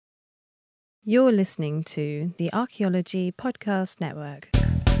You're listening to the Archaeology Podcast Network.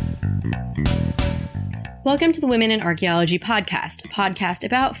 Welcome to the Women in Archaeology podcast, a podcast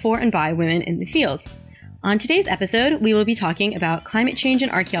about, for, and by women in the field. On today's episode, we will be talking about climate change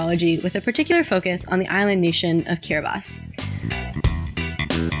and archaeology with a particular focus on the island nation of Kiribati.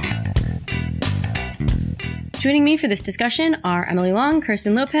 Joining me for this discussion are Emily Long,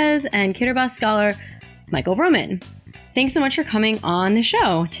 Kirsten Lopez, and Kiribati scholar Michael Roman. Thanks so much for coming on the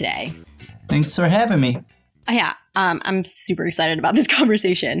show today. Thanks for having me. I'm super excited about this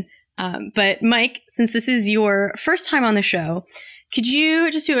conversation. But Mike, since this is your first time on the show, could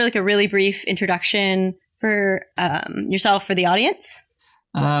you just do a really brief introduction for yourself for the audience?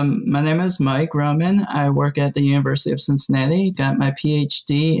 My name is Mike Roman. I work at the University of Cincinnati, got my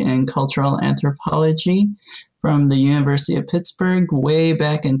PhD in cultural anthropology from the University of Pittsburgh way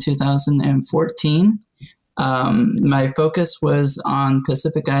back in 2014. My focus was on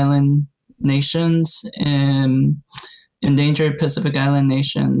Pacific Island nations and endangered Pacific Island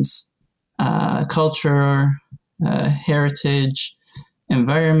nations, culture, heritage,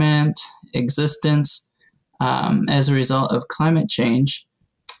 environment, existence as a result of climate change.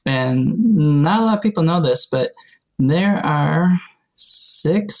 And not a lot of people know this, but there are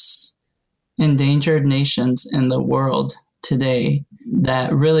 6 endangered nations in the world today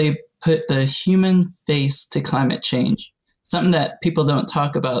that really put the human face to climate change. Something that people don't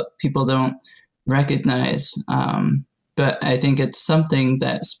talk about, people don't recognize. But I think it's something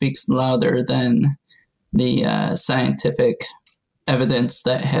that speaks louder than the scientific evidence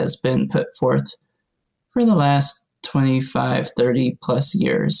that has been put forth for the last 25, 30 plus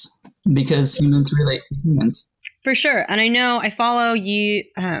years, because humans relate to humans. For sure. And I know I follow you,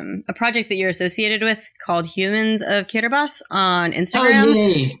 a project that you're associated with called Humans of Kiribati on Instagram. Oh,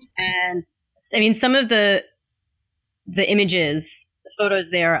 yay. And I mean, some of the images, the photos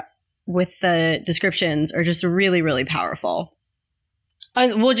there with the descriptions are just really, really powerful.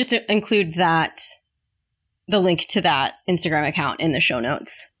 We'll just include the link to that Instagram account in the show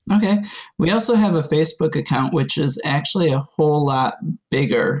notes. Okay. We also have a Facebook account, which is actually a whole lot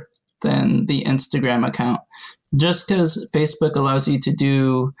bigger than the Instagram account, just because Facebook allows you to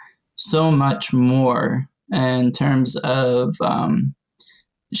do so much more in terms of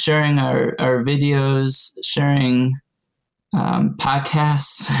sharing our videos, sharing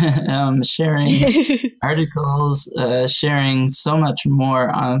podcasts, sharing articles, sharing so much more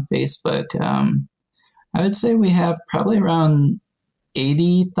on Facebook. I would say we have probably around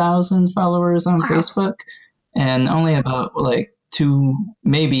 80,000 followers on Facebook, and only about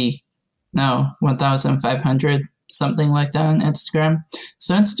 1,500, something like that on Instagram.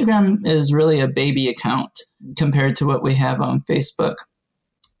 So Instagram is really a baby account compared to what we have on Facebook,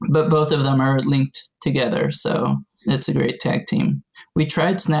 but both of them are linked together. So it's a great tag team. We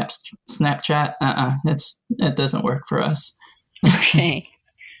tried Snapchat. It doesn't work for us. Okay.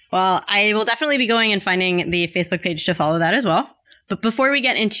 Well, I will definitely be going and finding the Facebook page to follow that as well. But before we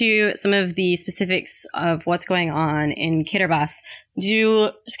get into some of the specifics of what's going on in Kiribati, do you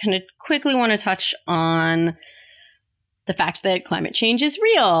just kind of quickly want to touch on the fact that climate change is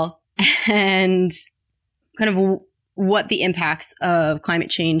real and kind of what the impacts of climate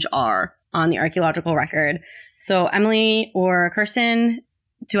change are on the archaeological record. So Emily or Kirsten,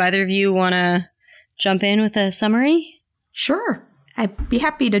 do either of you want to jump in with a summary? Sure. I'd be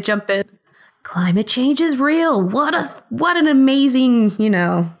happy to jump in. Climate change is real. What an amazing,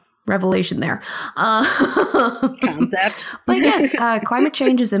 revelation there. Concept. But yes, climate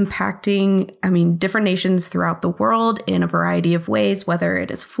change is impacting, different nations throughout the world in a variety of ways, whether it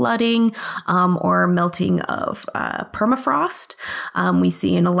is flooding or melting of permafrost. We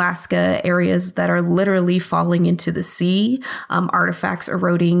see in Alaska areas that are literally falling into the sea, artifacts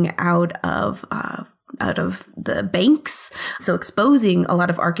eroding out of the banks, so exposing a lot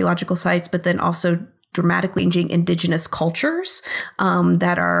of archaeological sites, but then also dramatically changing indigenous cultures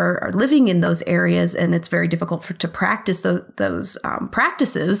that are living in those areas. And it's very difficult to practice those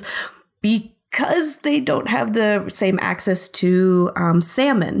practices because they don't have the same access to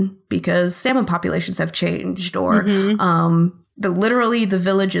salmon, because salmon populations have changed, or literally the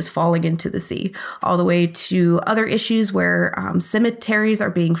village is falling into the sea, all the way to other issues where cemeteries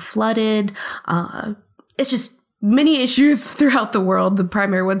are being flooded. It's just many issues throughout the world. The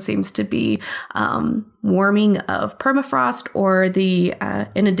primary one seems to be warming of permafrost or the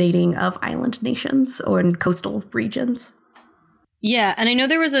inundating of island nations or in coastal regions. Yeah, and I know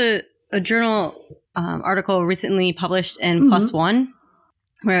there was a journal article recently published in PLOS ONE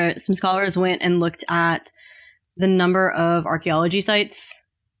where some scholars went and looked at the number of archaeology sites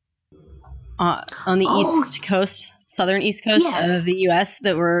on the east coast, southern east coast of the U.S.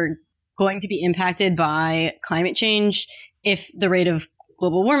 that were going to be impacted by climate change if the rate of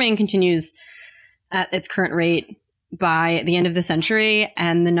global warming continues at its current rate by the end of the century.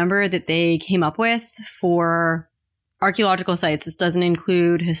 And the number that they came up with for archaeological sites, this doesn't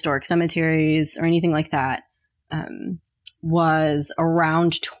include historic cemeteries or anything like that, was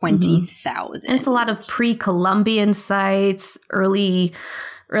around 20,000. And it's a lot of pre-Columbian sites, early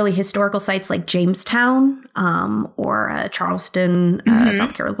historical sites like Jamestown or Charleston,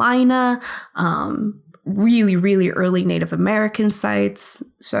 South Carolina, really, really early Native American sites.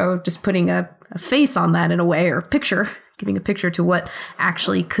 So just putting a face on that in a way, or giving a picture to what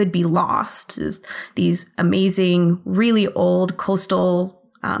actually could be lost, is these amazing, really old coastal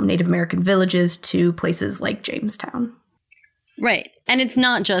Native American villages to places like Jamestown. Right. And it's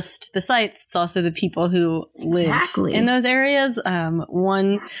not just the sites, it's also the people who live in those areas.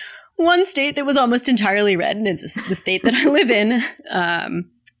 One state that was almost entirely red, and it's the state that I live in,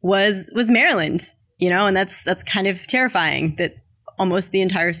 was Maryland, and that's kind of terrifying that almost the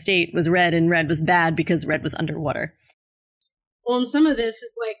entire state was red, and red was bad because red was underwater. Well, and some of this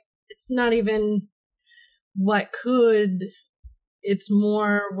is like, it's not even what could, it's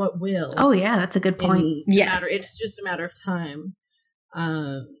more what will. Oh, yeah, that's a good point. Yes. It's just a matter of time.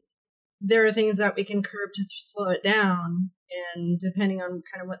 There are things that we can curb to slow it down, and depending on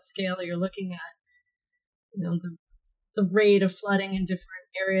kind of what scale you're looking at, the rate of flooding in different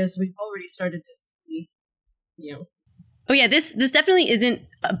areas, we've already started to see, Oh yeah, this definitely isn't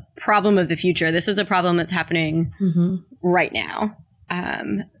a problem of the future. This is a problem that's happening right now.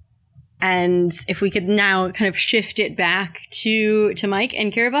 And if we could now kind of shift it back to Mike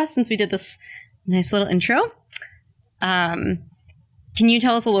and Kiribati, since we did this nice little intro. Can you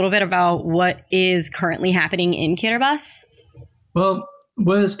tell us a little bit about what is currently happening in Kiribati? Well,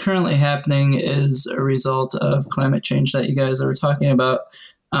 what is currently happening is a result of climate change that you guys are talking about.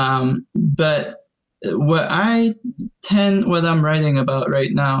 But what I'm writing about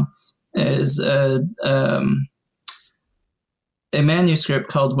right now is a manuscript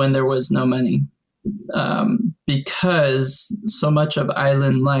called When There Was No Money, because so much of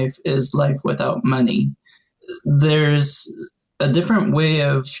island life is life without money. There's a different way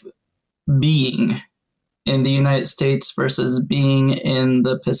of being in the United States versus being in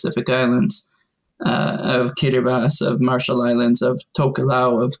the Pacific Islands, of Kiribati, of Marshall Islands, of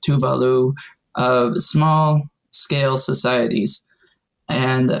Tokelau, of Tuvalu, of small-scale societies.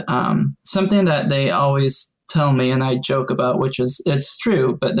 And something that they always tell me, and I joke about, which is, it's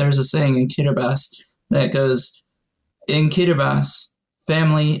true, but there's a saying in Kiribati that goes, in Kiribati,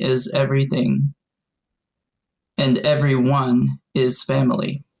 family is everything, and everyone is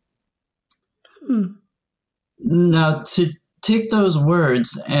family. Now, to take those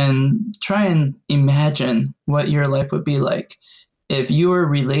words and try and imagine what your life would be like if you were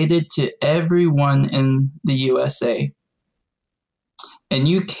related to everyone in the USA and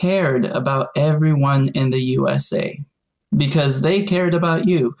you cared about everyone in the USA because they cared about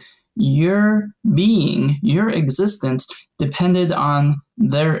you. Your being, your existence depended on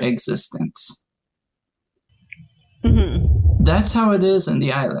their existence. That's how it is in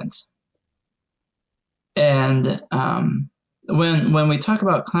the islands. And when we talk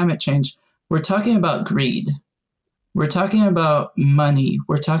about climate change, we're talking about greed. We're talking about money.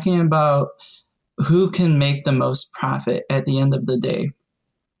 We're talking about who can make the most profit at the end of the day.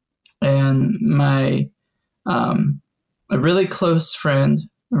 And my a really close friend,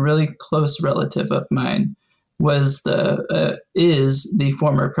 a really close relative of mine, is the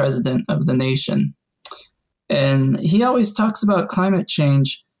former president of the nation. And he always talks about climate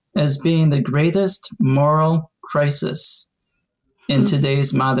change as being the greatest moral crisis in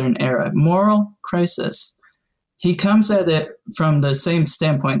today's modern era. Moral crisis. He comes at it from the same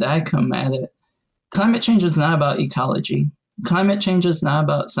standpoint that I come at it. Climate change is not about ecology. Climate change is not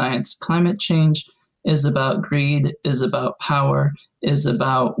about science. Climate change is about greed, is about power, is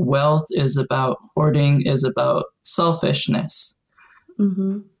about wealth, is about hoarding, is about selfishness.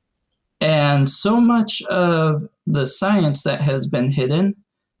 And so much of the science that has been hidden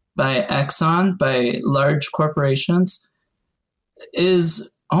by Exxon, by large corporations,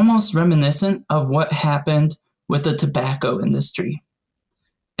 is almost reminiscent of what happened with the tobacco industry.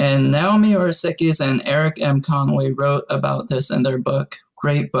 And Naomi Oreskes and Eric M. Conway wrote about this in their book,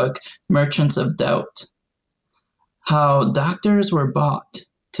 great book, Merchants of Doubt. How doctors were bought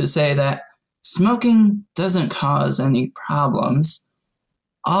to say that smoking doesn't cause any problems.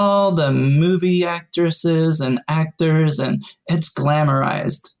 All the movie actresses and actors, and it's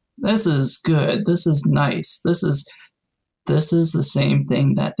glamorized. This is good. This is nice. This is the same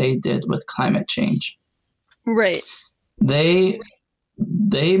thing that they did with climate change. Right. They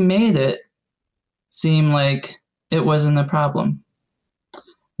they made it seem like it wasn't a problem.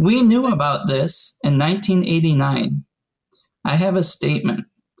 We knew about this in 1989. I have a statement.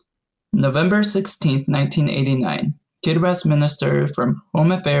 November 16th, 1989. Kiribati Minister from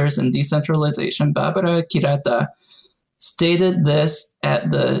Home Affairs and Decentralization, Barbara Kirata, stated this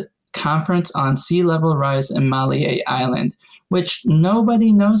at the Conference on Sea Level Rise in Malie Island, which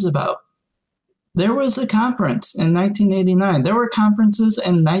nobody knows about. There was a conference in 1989. There were conferences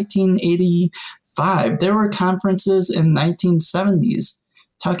in 1985. There were conferences in 1970s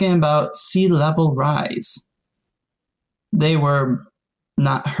talking about sea level rise. They were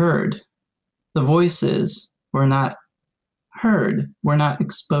not heard. The voices were not heard, were not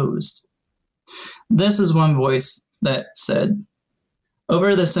exposed. This is one voice that said,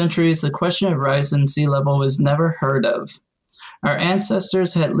 over the centuries, the question of rise in sea level was never heard of. Our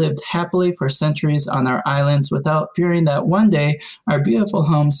ancestors had lived happily for centuries on our islands without fearing that one day our beautiful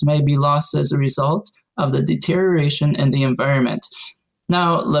homes may be lost as a result of the deterioration in the environment.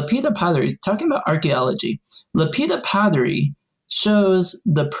 Now, lapida pottery, talking about archaeology, lapida pottery shows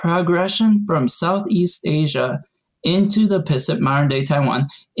the progression from Southeast Asia into the Pacific, modern-day Taiwan,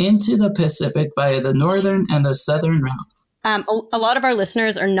 into the Pacific via the northern and the southern routes. A lot of our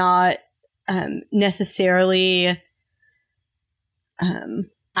listeners are not necessarily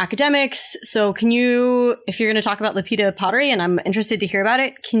academics. So can you, if you're going to talk about lapida pottery, and I'm interested to hear about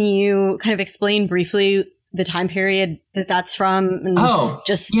it, can you kind of explain briefly the time period that that's from? And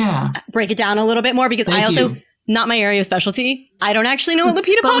break it down a little bit more, because not my area of specialty. I don't actually know what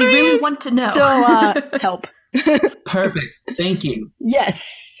lapida pottery is. But we really want to know. So help. Perfect. Thank you.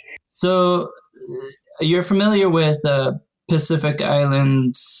 Yes. So you're familiar with the Pacific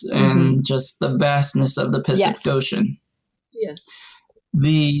Islands and just the vastness of the Pacific Ocean. Yeah.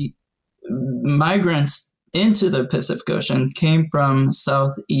 The migrants into the Pacific Ocean came from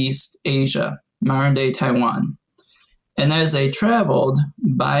Southeast Asia, modern-day Taiwan. And as they traveled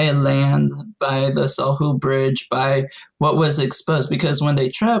by land, by the Salhu Bridge, by what was exposed, because when they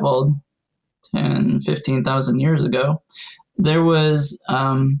traveled 10, 15,000 years ago, there was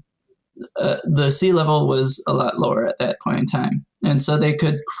the sea level was a lot lower at that point in time. And so they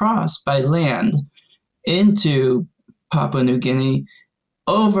could cross by land into Papua New Guinea,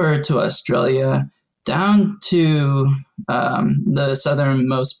 over to Australia, down to the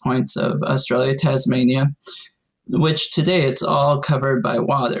southernmost points of Australia, Tasmania, which today it's all covered by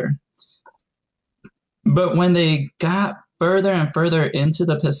water. But when they got further and further into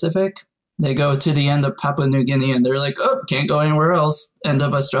the Pacific, they go to the end of Papua New Guinea and they're like, oh, can't go anywhere else. End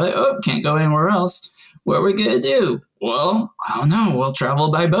of Australia, oh, can't go anywhere else. What are we going to do? Well, I don't know. We'll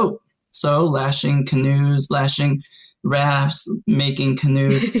travel by boat. So lashing canoes, lashing rafts, making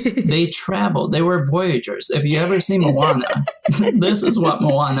canoes. They traveled. They were voyagers. If you ever see Moana, this is what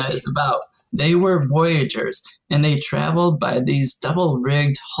Moana is about. They were voyagers, and they traveled by these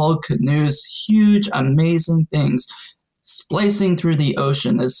double-rigged hull canoes, huge, amazing things, splicing through the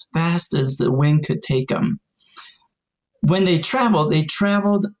ocean as fast as the wind could take them. When they traveled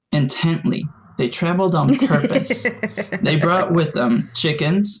intently. They traveled on purpose. They brought with them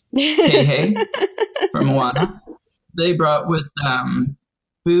chickens, hey, from Moana. They brought with them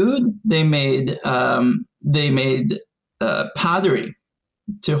food. They made pottery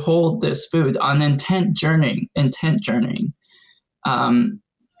to hold this food on intent journeying. It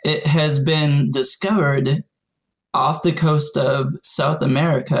has been discovered off the coast of South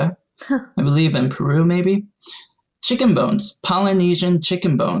America, I believe in Peru maybe, chicken bones, Polynesian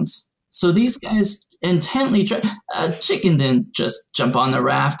chicken bones. So these guys intently a chicken didn't just jump on the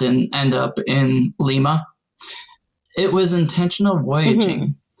raft and end up in Lima. It was intentional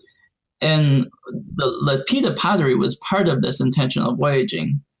voyaging. And the lapida pottery was part of this intentional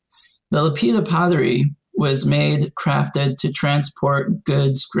voyaging. The lapida pottery was made, crafted to transport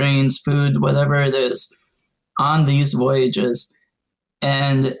goods, grains, food, whatever it is, on these voyages.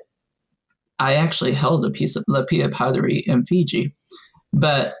 And I actually held a piece of lapida pottery in Fiji.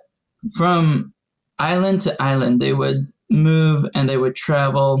 But from island to island, they would move and they would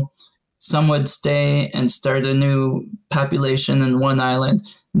travel. Some would stay and start a new population in one island.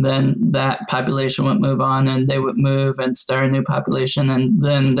 Then that population would move on and they would move and start a new population. And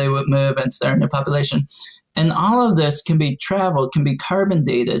then they would move and start a new population. And all of this can be traveled, can be carbon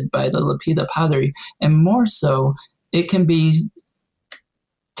dated by the lapida pottery. And more so, it can be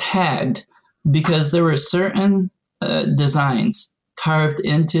tagged because there were certain designs carved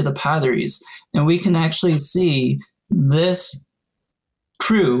into the potteries. And we can actually see this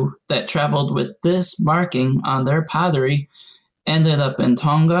crew that traveled with this marking on their pottery ended up in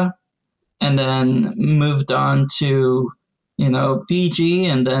Tonga and then moved on to, Fiji,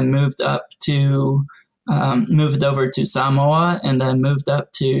 and then moved over to Samoa, and then moved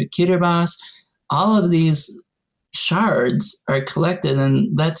up to Kiribati. All of these shards are collected,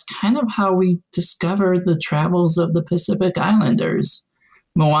 and that's kind of how we discovered the travels of the Pacific Islanders.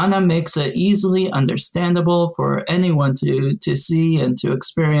 Moana makes it easily understandable for anyone to see and to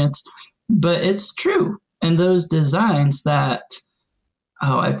experience, but it's true. And those designs that,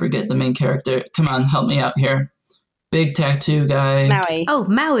 I forget the main character. Come on, help me out here. Big tattoo guy. Maui. Oh,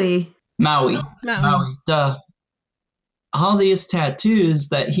 Maui. Maui. Duh. All these tattoos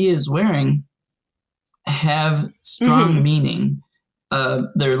that he is wearing have strong meaning of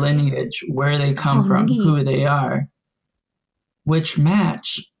their lineage, where they come from, neat. who they are, which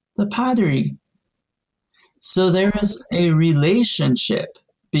match the pottery. So there is a relationship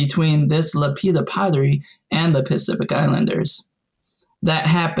between this lapita pottery and the Pacific Islanders that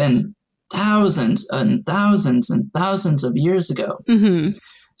happened thousands and thousands and thousands of years ago. Mm-hmm.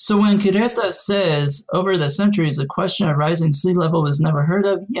 So when Kireta says, over the centuries, the question of rising sea level was never heard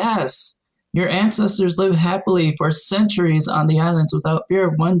of, yes, your ancestors lived happily for centuries on the islands without fear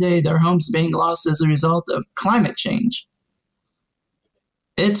of one day their homes being lost as a result of climate change.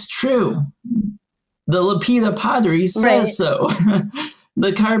 It's true. The lapita pottery says so.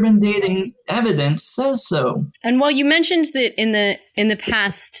 The carbon dating evidence says so. And while you mentioned that in the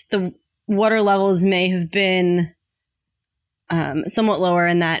past, the water levels may have been somewhat lower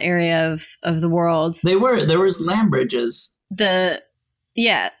in that area of the world. There was land bridges. But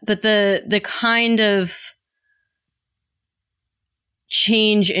the kind of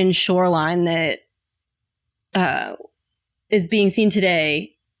change in shoreline that is being seen today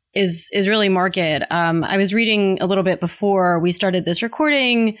is really marked. I was reading a little bit before we started this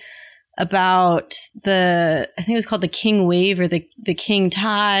recording about I think it was called the King Wave or the King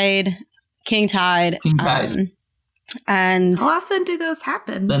Tide. King Tide. And how often do those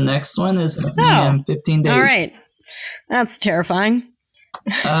happen? The next one is in 15 days. All right. That's terrifying.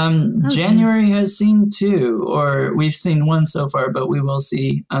 January has seen 2, or we've seen 1 so far, but we will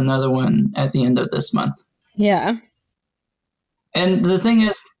see another one at the end of this month. Yeah. And the thing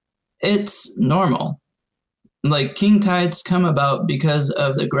is, it's normal. Like, king tides come about because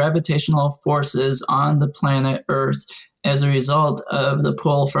of the gravitational forces on the planet Earth as a result of the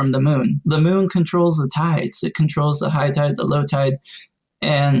pull from the moon. The moon controls the tides. It controls the high tide, the low tide.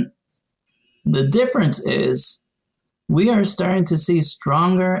 And the difference is we are starting to see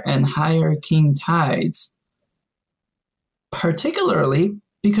stronger and higher king tides, particularly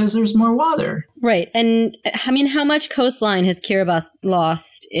because there's more water. Right. And I mean, how much coastline has Kiribati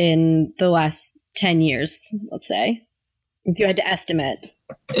lost in the last 10 years, let's say, if you had to estimate?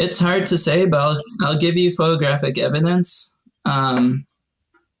 It's hard to say, but I'll give you photographic evidence now.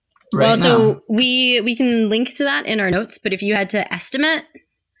 So we can link to that in our notes, but if you had to estimate...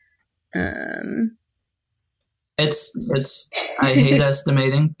 It's I hate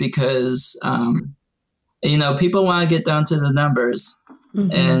estimating because, people want to get down to the numbers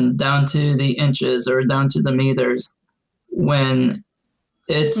and down to the inches or down to the meters when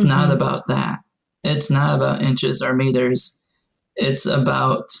it's not about that. It's not about inches or meters. It's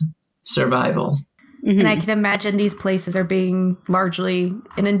about survival. And I can imagine these places are being largely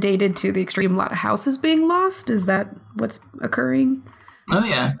inundated to the extreme. A lot of houses being lost. Is that what's occurring? Oh,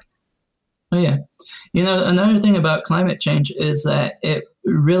 yeah. Another thing about climate change is that it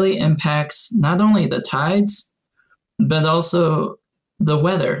really impacts not only the tides, but also the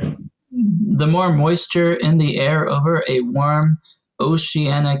weather. The more moisture in the air over a warm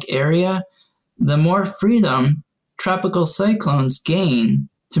oceanic area, the more freedom tropical cyclones gain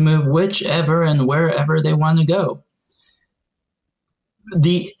to move whichever and wherever they want to go.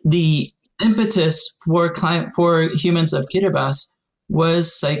 The impetus for humans of Kiribati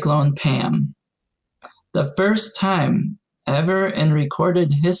was Cyclone Pam. The first time ever in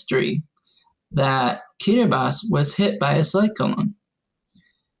recorded history that Kiribati was hit by a cyclone.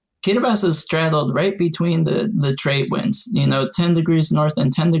 Kiribati is straddled right between the trade winds, 10 degrees north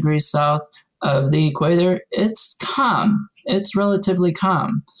and 10 degrees south of the equator. It's calm. It's relatively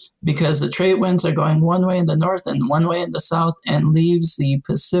calm because the trade winds are going one way in the north and one way in the south and leaves the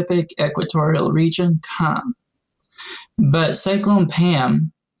Pacific equatorial region calm. But Cyclone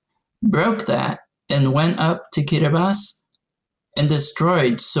Pam broke that and went up to Kiribati and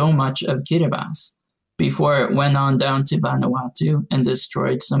destroyed so much of Kiribati before it went on down to Vanuatu and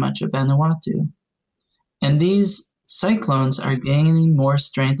destroyed so much of Vanuatu. And these cyclones are gaining more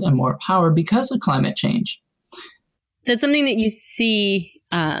strength and more power because of climate change. That's something that you see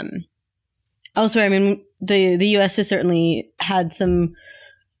elsewhere. I mean, the U.S. has certainly had some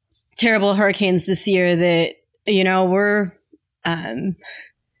terrible hurricanes this year that, we're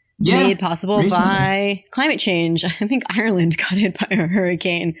made possible recently. by climate change. I think Ireland got hit by a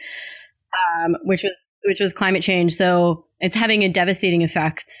hurricane, which was climate change. So it's having a devastating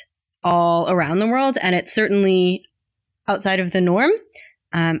effect all around the world, and it's certainly outside of the norm.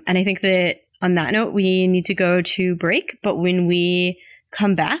 And I think that on that note, we need to go to break. But when we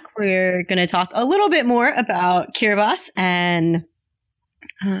come back, we're going to talk a little bit more about Kiribati and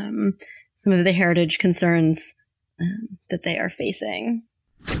some of the heritage concerns that they are facing.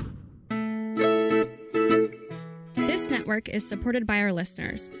 This network is supported by our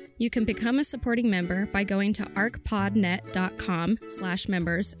listeners. You can become a supporting member by going to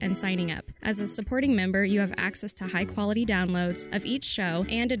arcpodnet.com/members and signing up. As a supporting member, you have access to high-quality downloads of each show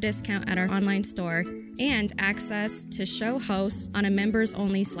and a discount at our online store, and access to show hosts on a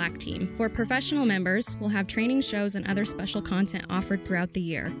members-only Slack team. For professional members, we'll have training shows and other special content offered throughout the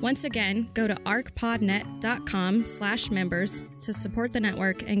year. Once again, go to arcpodnet.com/members to support the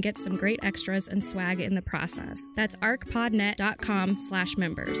network and get some great extras and swag in the process. That's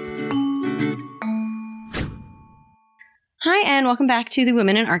arcpodnet.com/members. Hi, and welcome back to the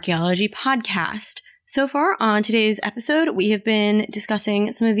Women in Archaeology podcast. So far on today's episode, we have been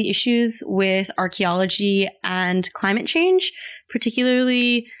discussing some of the issues with archaeology and climate change,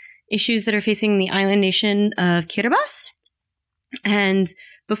 particularly issues that are facing the island nation of Kiribati. And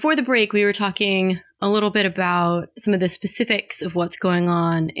before the break, we were talking a little bit about some of the specifics of what's going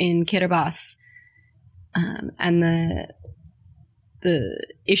on in Kiribati and the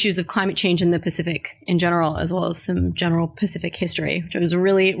issues of climate change in the Pacific in general, as well as some general Pacific history, which I was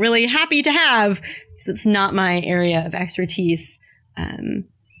really, really happy to have because it's not my area of expertise. But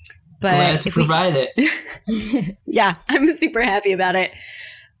glad to provide it. Yeah, I'm super happy about it.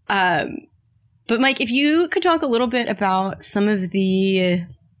 But Mike, if you could talk a little bit about some of the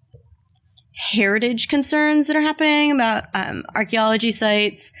heritage concerns that are happening about archaeology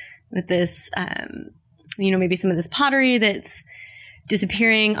sites with this, maybe some of this pottery that's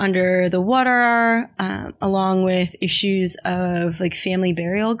disappearing under the water, along with issues of like family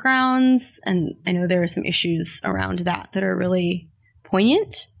burial grounds. And I know there are some issues around that are really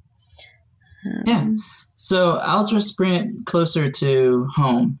poignant. Yeah. So I'll just bring it closer to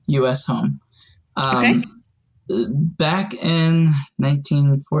home, U.S. home. Okay. Back in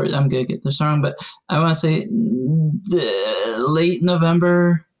 1940, I'm going to get this wrong, but I want to say the late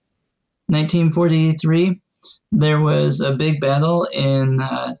November 1943, there was a big battle in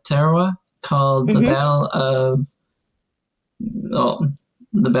Tarawa called the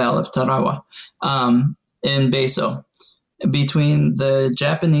Battle of Tarawa in Beso, between the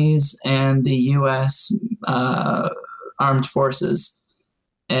Japanese and the U.S. Armed Forces.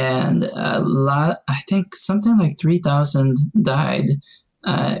 And I think something like 3,000 died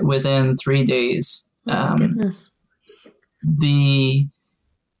within 3 days. Oh, my goodness. The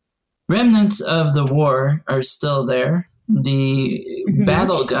remnants of the war are still there. The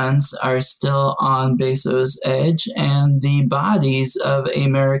battle guns are still on Beso's edge, and the bodies of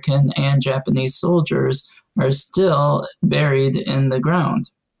American and Japanese soldiers are still buried in the ground.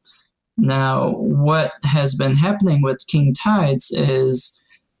 Now, what has been happening with king tides is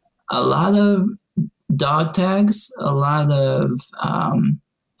a lot of dog tags, a lot of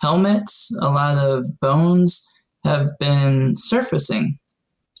helmets, a lot of bones have been surfacing.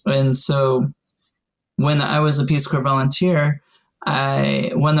 And so when I was a Peace Corps volunteer,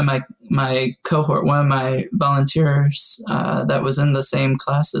 one of my volunteers that was in the same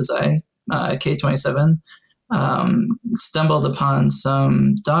class as K-27, stumbled upon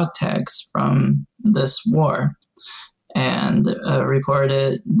some dog tags from this war and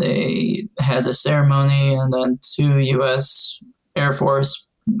reported. They had a ceremony, and then 2 U.S. Air Force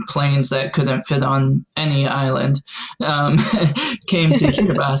planes that couldn't fit on any island came to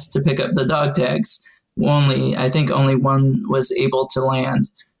Kiribati to pick up the dog tags. I think only one was able to land.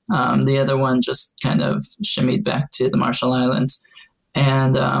 The other one just kind of shimmied back to the Marshall Islands.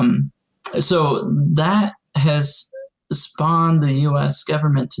 And so that has spawned the U.S.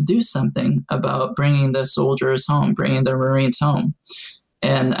 government to do something about bringing the soldiers home, bringing the Marines home.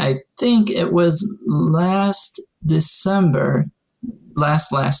 And I think it was last December that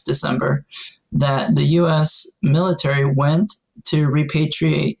the U.S. military went to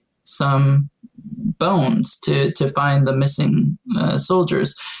repatriate some bones to find the missing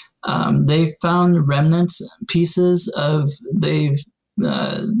soldiers. They found remnants, pieces of, they've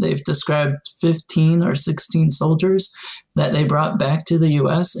described 15 or 16 soldiers that they brought back to the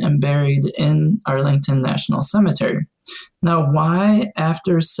U.S. and buried in Arlington National Cemetery. Now, why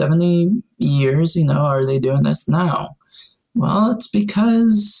after 70 years, are they doing this now? Well, it's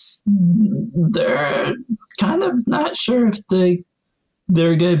because they're kind of not sure if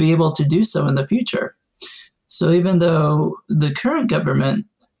they're going to be able to do so in the future. So even though the current government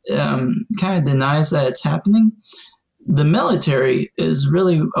kind of denies that it's happening, the military is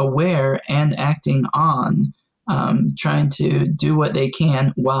really aware and acting on trying to do what they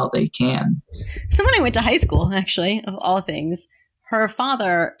can while they can. Someone I went to high school, actually, of all things, her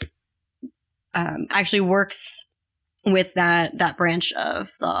father actually works with that branch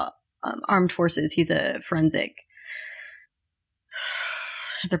of the armed forces. He's a forensic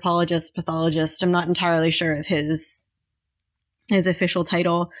anthropologist, pathologist. I'm not entirely sure of his official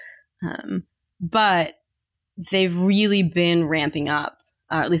title, but they've really been ramping up.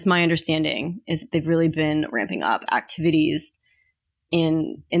 At least my understanding is that they've really been ramping up activities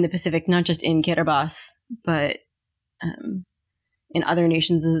in the Pacific, not just in Kiribati, but in other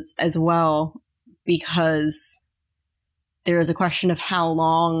nations as well, because there is a question of how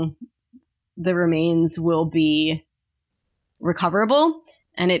long the remains will be recoverable,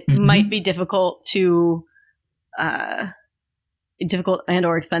 and it might be difficult and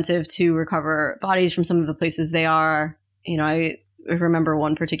or expensive to recover bodies from some of the places they are. You know, I remember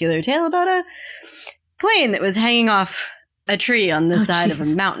one particular tale about a plane that was hanging off a tree on the side of a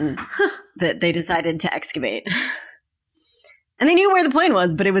mountain that they decided to excavate. And they knew where the plane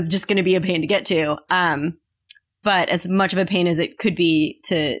was, but it was just going to be a pain to get to. But as much of a pain as it could be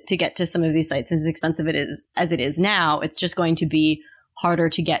to get to some of these sites, as expensive as it is now, it's just going to be harder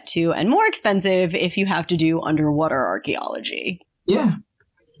to get to and more expensive if you have to do underwater archaeology. Yeah.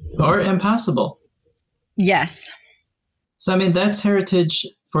 Or impossible. Yes. So, I mean, that's heritage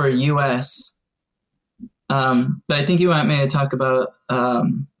for U.S. But I think you want me to talk about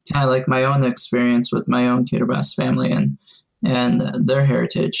kind of like my own experience with my own Kiribati family and their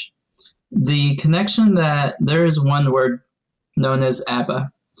heritage. The connection that there is one word known as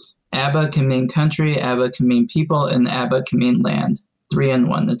Abba. Abba can mean country, Abba can mean people, and Abba can mean land. 3 in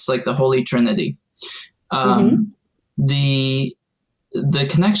 1. It's like the Holy Trinity. The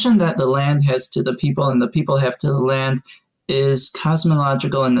connection that the land has to the people and the people have to the land is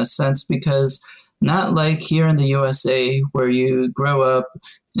cosmological in a sense, because not like here in the USA where you grow up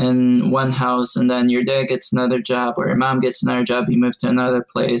in one house and then your dad gets another job or your mom gets another job, you move to another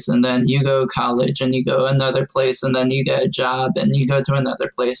place, and then you go to college and you go another place and then you get a job and you go to another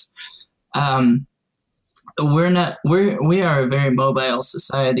place. We are a very mobile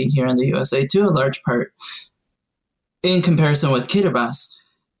society here in the USA to a large part in comparison with Kiribati.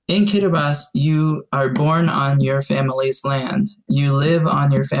 In Kiribati, you are born on your family's land. You live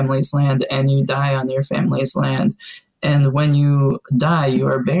on your family's land and you die on your family's land. And when you die, you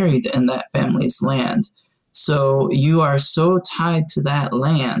are buried in that family's land. So you are so tied to that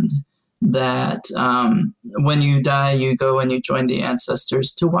land that when you die, you go and you join the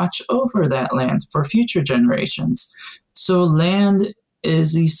ancestors to watch over that land for future generations. So land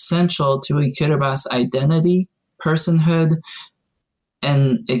is essential to a Kiribati identity, personhood,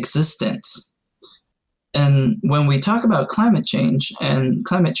 and existence. And when we talk about climate change and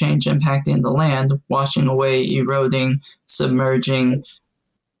climate change impacting the land, washing away, eroding, submerging,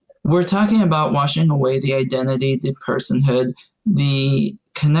 we're talking about washing away the identity, the personhood, the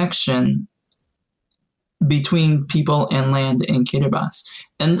connection between people and land in Kiribati.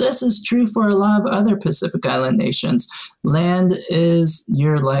 And this is true for a lot of other Pacific Island nations. Land is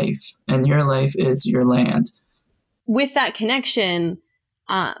your life, and your life is your land. With that connection,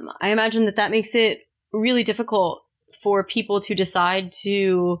 I imagine that makes it really difficult for people to decide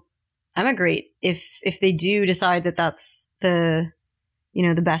to emigrate if they do decide that that's the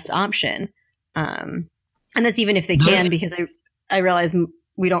best option. And that's even if they can, because I realize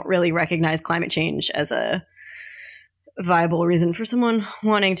we don't really recognize climate change as a viable reason for someone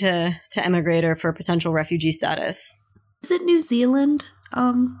wanting to emigrate or for potential refugee status. Is it New Zealand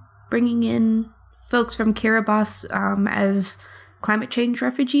bringing in folks from Kiribati as climate change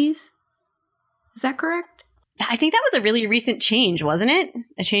refugees? Is that correct? I think that was a really recent change, wasn't it?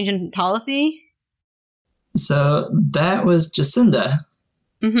 A change in policy? So that was Jacinda.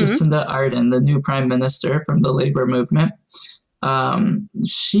 Jacinda Ardern, the new prime minister from the labor movement.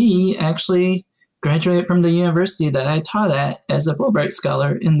 She actually graduated from the university that I taught at as a Fulbright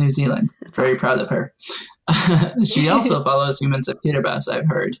scholar in New Zealand. Very proud of her. She also follows Humans of Kiribati, I've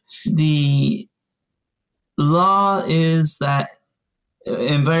heard. The law is that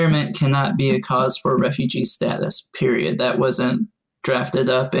environment cannot be a cause for refugee status, period. That wasn't drafted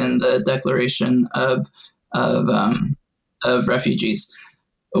up in the Declaration of Refugees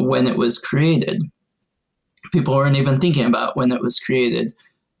when it was created. People weren't even thinking about when it was created.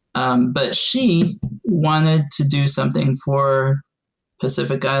 But she wanted to do something for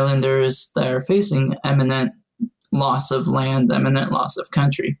Pacific Islanders that are facing imminent loss of land, imminent loss of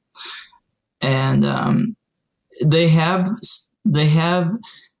country. And they have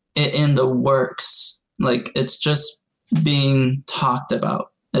it in the works. Like, it's just being talked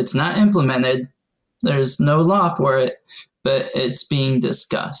about. It's not implemented. There's no law for it, but it's being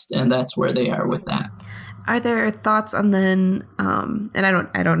discussed, and that's where they are with that. Are there thoughts on then, and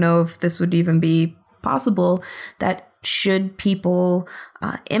I don't know if this would even be possible, that should people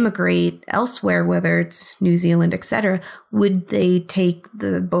immigrate elsewhere, whether it's New Zealand, etc., would they take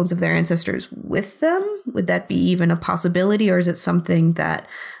the bones of their ancestors with them? Would that be even a possibility, or is it something that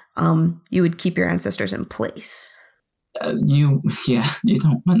you would keep your ancestors in place? You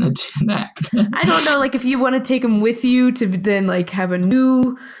don't want to do that. I don't know, like if you want to take them with you to then like have a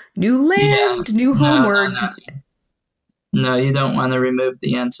new land, new home, No, you don't want to remove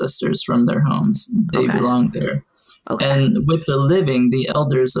the ancestors from their homes. They belong there. Okay. And with the living, the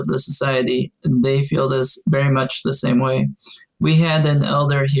elders of the society, they feel this very much the same way. We had an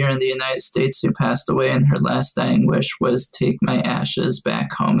elder here in the United States who passed away, and her last dying wish was, take my ashes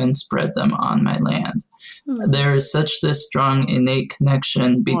back home and spread them on my land. There is such this strong innate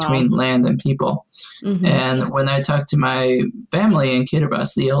connection between land and people. Mm-hmm. And when I talk to my family in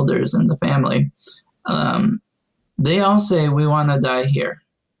Kiribati, the elders in the family, they all say, we want to die here.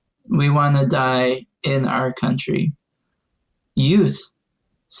 We want to die in our country. Youth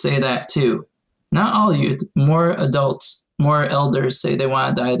say that too. Not all youth, more adults, more elders say they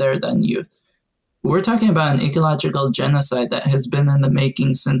want to die there than youth. We're talking about an ecological genocide that has been in the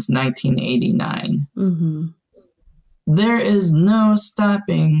making since 1989. Mm-hmm. There is no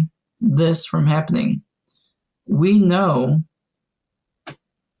stopping this from happening. We know,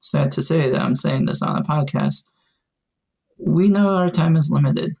 sad to say that I'm saying this on a podcast, we know our time is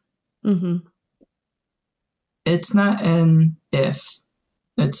limited. Mm-hmm. It's not an if,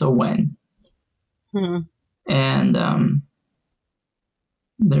 it's a when. Mm-hmm. And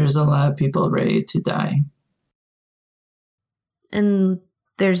there's a lot of people ready to die. And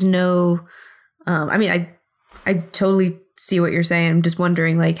there's no, I totally see what you're saying. I'm just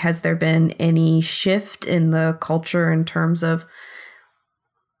wondering, like, has there been any shift in the culture in terms of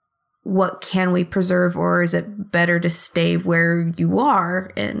what can we preserve, or is it better to stay where you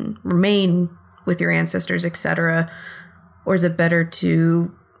are and remain with your ancestors, etc., or is it better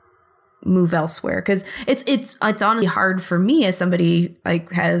to move elsewhere? Because it's honestly hard for me as somebody like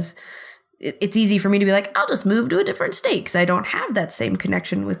it's easy for me to be like, I'll just move to a different state because I don't have that same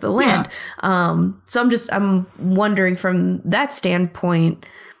connection with the land. So I'm wondering from that standpoint,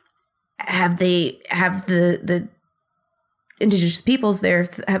 have the indigenous peoples there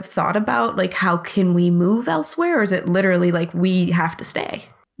have thought about like, how can we move elsewhere, or is it literally like we have to stay?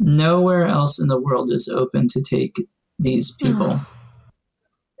 Nowhere else in the world is open to take these people.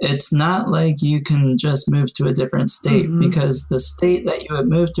 It's not like you can just move to a different state, because the state that you would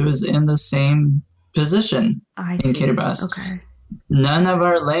move to is in the same position in Kiribati. Okay. None of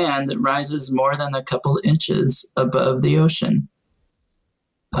our land rises more than a couple inches above the ocean.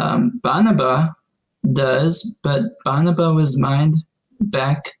 Banaba does, but Banaba was mined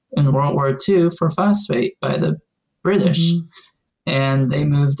back in World War II for phosphate by the British. And they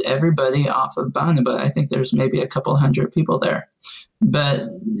moved everybody off of Banaba. I think there's maybe a couple hundred people there. But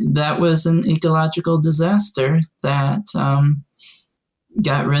that was an ecological disaster that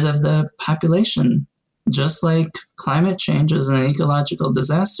got rid of the population. Just like climate change is an ecological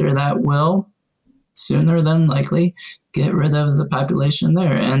disaster that will, sooner than likely, get rid of the population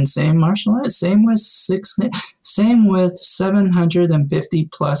there. And same martial arts, same with 750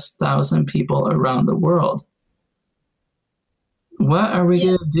 plus thousand people around the world. What are we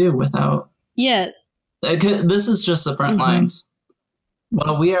going to do without? Yeah. This is just the front lines.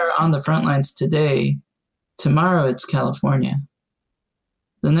 While we are on the front lines today, tomorrow it's California.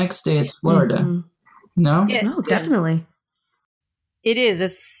 The next day it's Florida. No? Yeah, no, definitely. It is.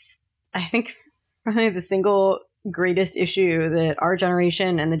 It's, I think, probably the single greatest issue that our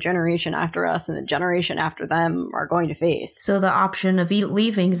generation and the generation after us and the generation after them are going to face. So the option of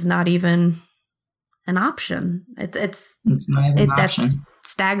leaving is not even an option. It's not even an option. That's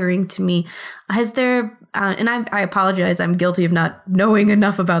staggering to me. Has there, and I apologize, I'm guilty of not knowing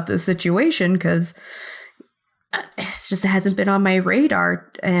enough about this situation because it hasn't been on my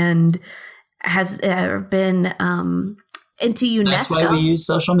radar, and has been into UNESCO. That's why we use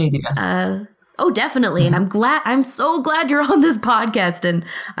social media. Oh, definitely. And I'm so glad you're on this podcast. And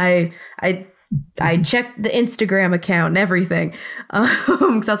I I checked the Instagram account and everything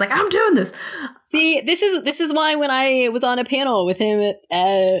because I was like, I'm doing this. See, this is why when I was on a panel with him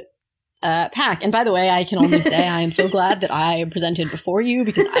at PAC, and by the way, I can only say I am so glad that I presented before you,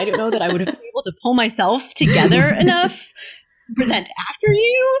 because I don't know that I would have been able to pull myself together enough to present after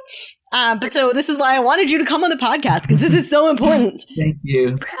you. But so this is why I wanted you to come on the podcast, because this is so important. Thank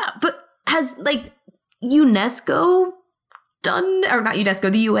you. Yeah, but has like UNESCO done, or not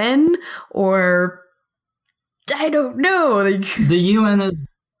UNESCO, the UN, or I don't know. Like, The UN is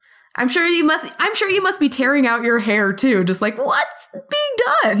I'm sure you must be tearing out your hair too, just like what's being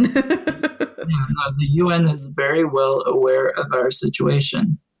done. the UN is very well aware of our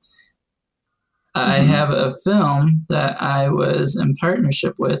situation. I have a film that I was in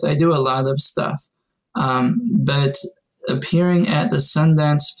partnership with. I do a lot of stuff, but appearing at the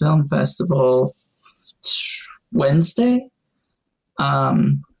Sundance Film Festival Wednesday.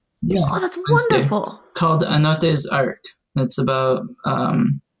 Oh, that's Wednesday, wonderful. called Anote's Arc. It's about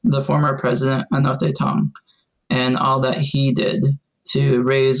the former president, Anote Tong, and all that he did to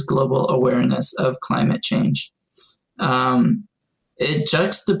raise global awareness of climate change. It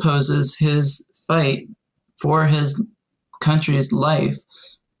juxtaposes his fight for his country's life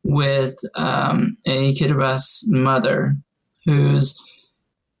with a Kiribati mother who's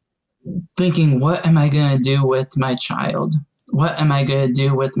thinking, what am I going to do with my child? What am I going to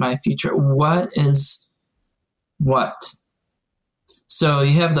do with my future? What is what? So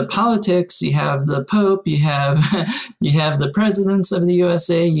you have the politics, you have the Pope, you have the presidents of the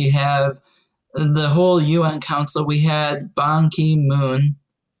USA, you have the whole UN Council. We had Ban Ki-moon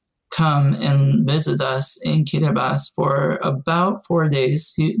come and visit us in Kiribati for about 4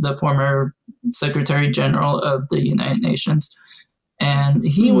 days, the former Secretary General of the United Nations. And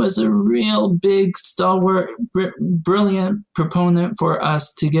he was a real big, stalwart, brilliant proponent for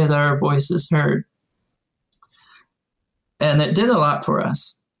us to get our voices heard. And it did a lot for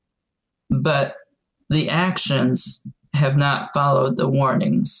us. But the actions have not followed the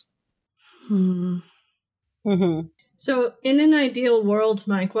warnings. So in an ideal world,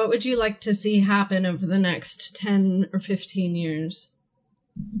 Mike, what would you like to see happen over the next 10 or 15 years?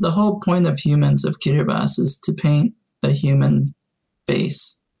 The whole point of Humans of Kiribati is to paint a human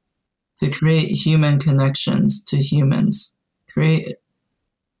face, to create human connections to humans, create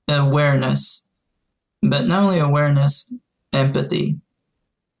awareness, but not only awareness, empathy.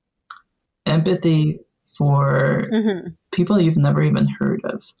 Empathy for people you've never even heard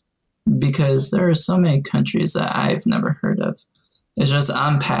of, because there are so many countries that I've never heard of. It's just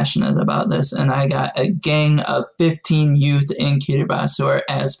I'm passionate about this, and I got a gang of 15 youth in Kiribati who are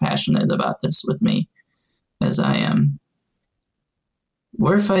as passionate about this with me as I am.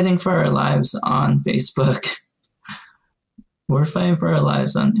 We're fighting for our lives on Facebook. We're fighting for our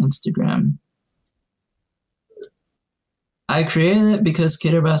lives on Instagram. I created it because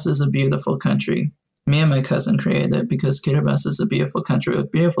Kiribati is a beautiful country. Me and my cousin created it because Kiribati is a beautiful country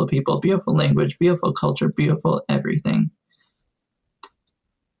with beautiful people, beautiful language, beautiful culture, beautiful everything.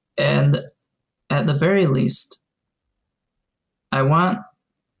 And at the very least, I want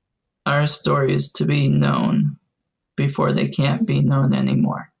our stories to be known before they can't be known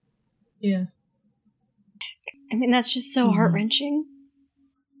anymore. Yeah. I mean, that's just so heart-wrenching.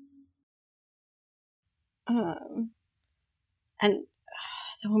 And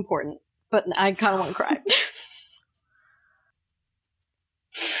so important. But I kind of want to cry.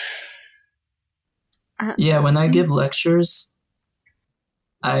 Yeah, when I give lectures,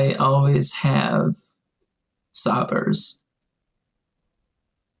 I always have sobbers.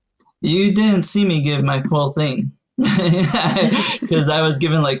 You didn't see me give my full thing because I was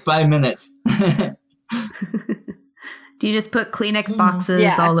given like 5 minutes. Do you just put Kleenex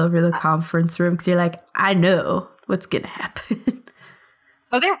boxes all over the conference room because you're like, I know what's going to happen?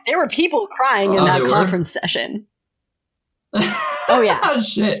 Oh, there were people crying in that conference session. Oh, yeah. Oh,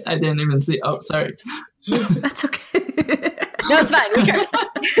 shit. I didn't even see. Oh, sorry. That's okay. No, it's fine. We curse.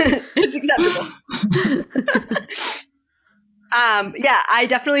 It's acceptable. Yeah, I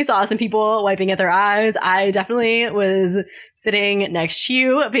definitely saw some people wiping at their eyes. I definitely was sitting next to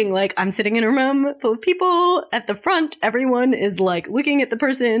you being like, I'm sitting in a room full of people at the front. Everyone is like looking at the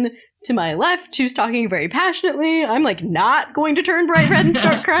person to my left who's talking very passionately. I'm like not going to turn bright red and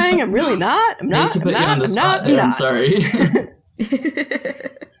start crying. I'm really not. I'm not. I'm sorry.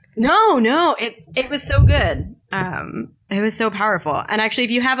 No, it was so good. It was so powerful. And actually,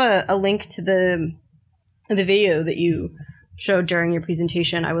 if you have a link to the video that you showed during your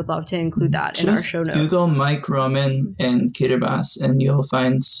presentation, I would love to include that in our show notes. Google Mike Roman and Kiribati, and you'll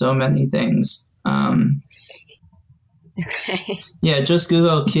find so many things. Okay. Yeah, just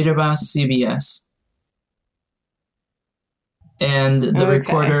Google Kiribati CBS. And the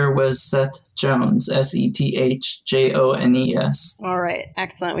reporter was Seth Jones, Sethjones. All right,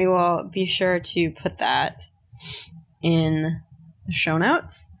 excellent. We will be sure to put that in the show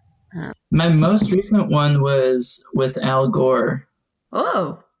notes. My most recent one was with Al Gore.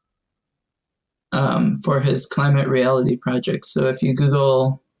 Oh. For his Climate Reality Project. So if you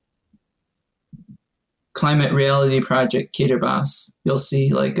Google Climate Reality Project Kiribati, you'll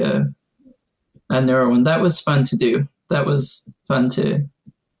see like a newer one. That was fun to do. That was fun to,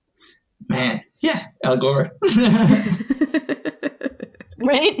 man, yeah, Al Gore.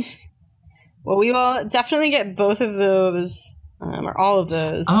 Right? Well, we will definitely get both of those, or all of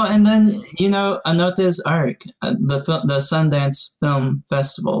those. Oh, and then, Anote's Arc, the Sundance Film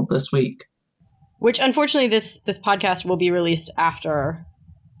Festival this week. Which, unfortunately, this podcast will be released after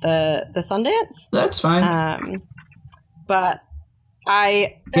the Sundance. That's fine. But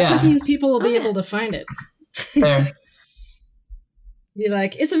That just means people will be able to find it. There. Be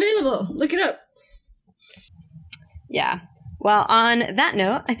like, it's available. Look it up. Yeah. Well, on that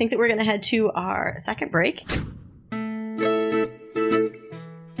note, I think that we're going to head to our second break.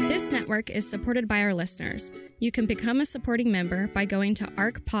 This network is supported by our listeners. You can become a supporting member by going to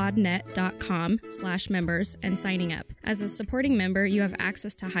arcpodnet.com/members and signing up. As a supporting member, you have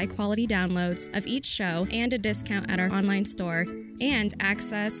access to high-quality downloads of each show and a discount at our online store, and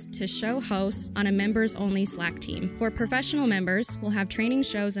access to show hosts on a members-only Slack team. For professional members, we'll have training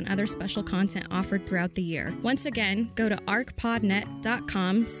shows and other special content offered throughout the year. Once again, go to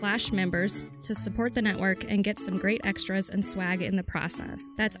arcpodnet.com/members to support the network and get some great extras and swag in the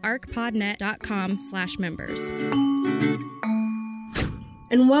process. That's arcpodnet.com/members.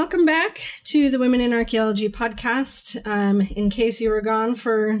 And welcome back to the Women in Archaeology podcast. In case you were gone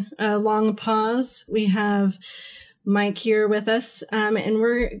for a long pause, we have Mike here with us, and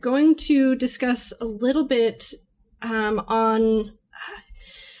we're going to discuss a little bit on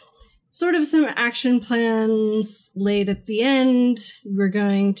sort of some action plans laid at the end. We're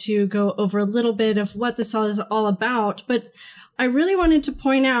going to go over a little bit of what this is all about, but I really wanted to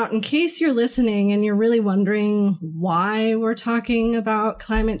point out, in case you're listening and you're really wondering why we're talking about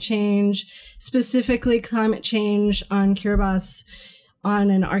climate change, specifically climate change on Kiribati on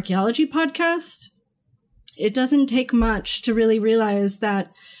an archaeology podcast, it doesn't take much to really realize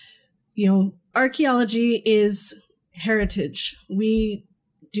that, archaeology is heritage. We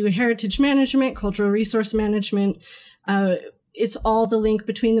do heritage management, cultural resource management. It's all the link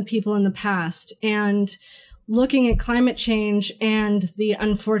between the people and the past. And looking at climate change and the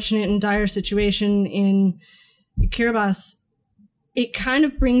unfortunate and dire situation in Kiribati, it kind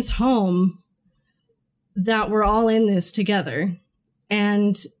of brings home that we're all in this together.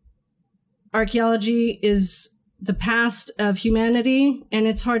 And archaeology is the past of humanity, and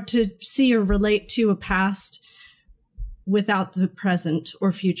it's hard to see or relate to a past without the present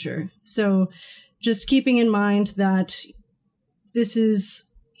or future. So just keeping in mind that this is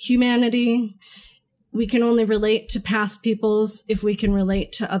humanity. We can only relate to past peoples if we can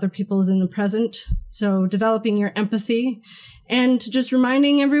relate to other peoples in the present. So developing your empathy, and just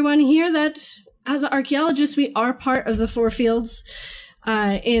reminding everyone here that as archaeologists, we are part of the four fields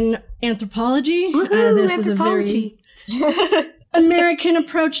in anthropology. This is a very American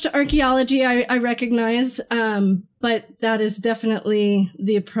approach to archaeology, I recognize, but that is definitely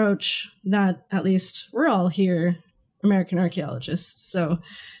the approach that at least we're all here, American archaeologists. So,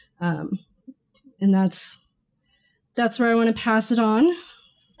 and that's where I want to pass it on.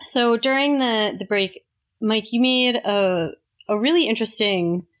 So during the break, Mike, you made a really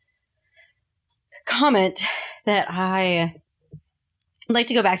interesting comment that I'd like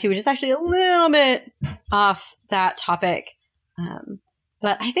to go back to, which is actually a little bit off that topic.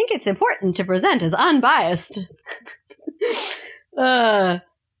 But I think it's important to present as unbiased. An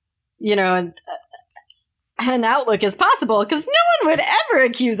outlook as possible, because no one would ever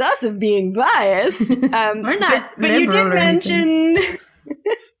accuse us of being biased. We're not but you did mention,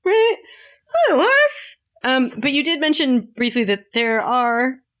 right? But you did mention briefly that there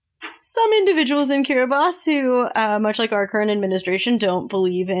are some individuals in Kiribati who, much like our current administration, don't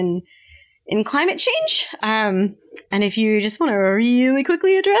believe in climate change. And if you just want to really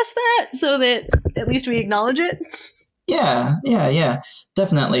quickly address that so that at least we acknowledge it. Yeah,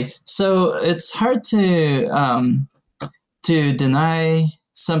 definitely. So it's hard to deny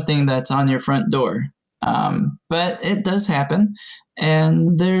something that's on your front door, but it does happen,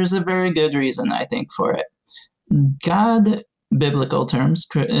 and there's a very good reason, I think, for it. God, biblical terms,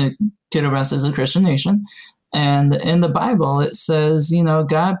 Kiribati is a Christian nation. And in the Bible, it says,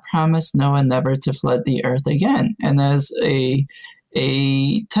 God promised Noah never to flood the earth again. And as a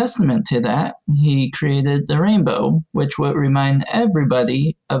testament to that, he created the rainbow, which would remind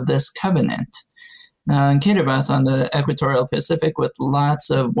everybody of this covenant. In Kiribati, on the equatorial Pacific, with lots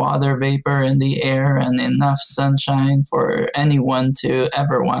of water vapor in the air and enough sunshine for anyone to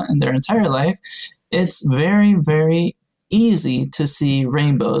ever want in their entire life, it's very, very easy to see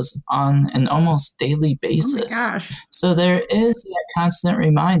rainbows on an almost daily basis. Oh my gosh. So there is that constant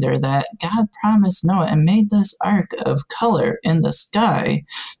reminder that God promised Noah and made this arc of color in the sky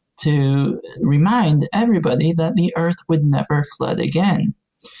to remind everybody that the earth would never flood again.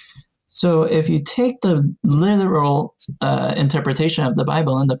 So if you take the literal interpretation of the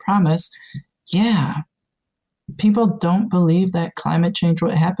Bible and the promise, people don't believe that climate change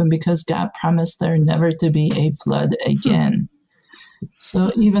would happen because God promised there never to be a flood again.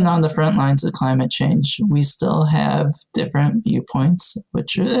 So even on the front lines of climate change, we still have different viewpoints,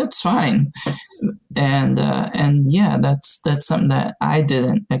 which it's fine. And that's something that I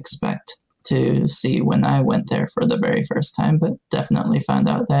didn't expect to see when I went there for the very first time, but definitely found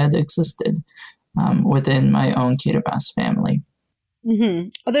out that it existed within my own Kiribati family. Mm-hmm.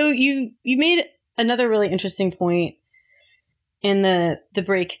 Although you made another really interesting point in the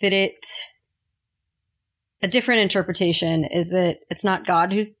break that a different interpretation is that it's not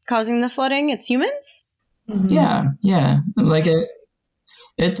God who's causing the flooding, it's humans. Mm-hmm. Yeah. Like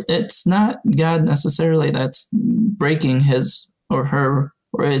it's not God necessarily that's breaking his or her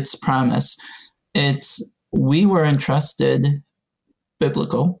or its promise. It's we were entrusted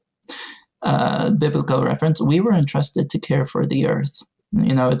biblical reference. We were entrusted to care for the earth.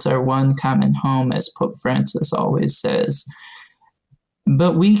 It's our one common home, as Pope Francis always says.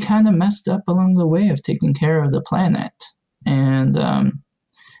 But we kind of messed up along the way of taking care of the planet. And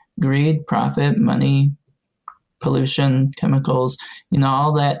greed, profit, money, pollution, chemicals,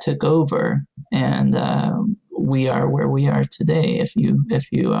 all that took over. And we are where we are today, if you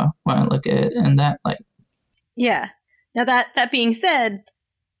want to look at it in that light. Yeah. Now that being said,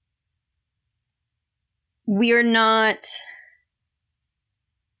 we are not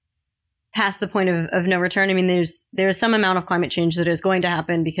past the point of no return. I mean, there's some amount of climate change that is going to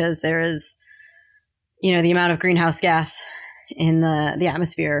happen because there is, the amount of greenhouse gas in the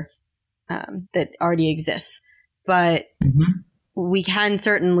atmosphere that already exists. But we can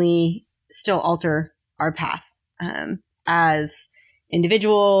certainly still alter our path as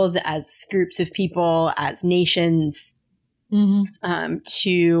individuals, as groups of people, as nations,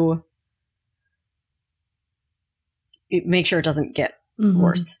 to make sure it doesn't get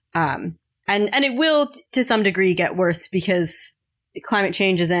worse. And it will, to some degree, get worse because climate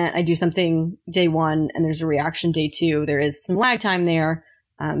change isn't, I do something day one and there's a reaction day two. There is some lag time there.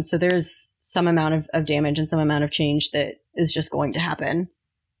 So there's some amount of damage and some amount of change that is just going to happen.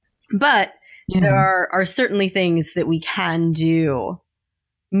 But there are certainly things that we can do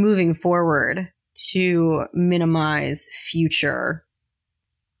moving forward to minimize future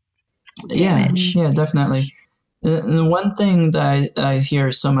damage. Yeah, definitely. The one thing that I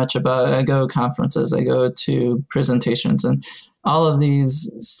hear so much about, I go to conferences, I go to presentations, and all of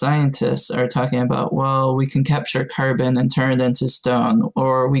these scientists are talking about, well, we can capture carbon and turn it into stone,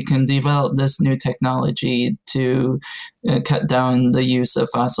 or we can develop this new technology to cut down the use of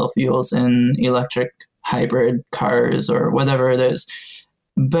fossil fuels in electric hybrid cars or whatever it is.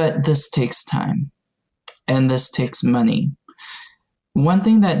 But this takes time, and this takes money. One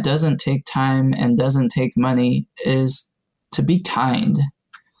thing that doesn't take time and doesn't take money is to be kind,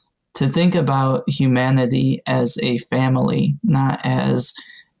 to think about humanity as a family, not as,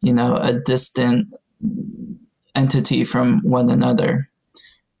 a distant entity from one another.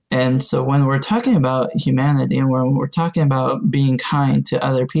 And so when we're talking about humanity and when we're talking about being kind to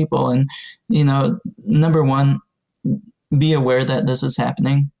other people, and, number one, be aware that this is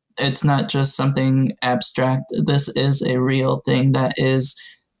happening. It's not just something abstract. This is a real thing that is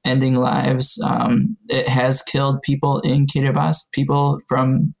ending lives. It has killed people in Kiribati. People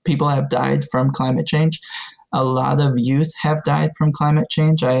have died from climate change. A lot of youth have died from climate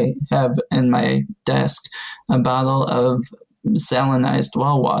change. I have in my desk a bottle of salinized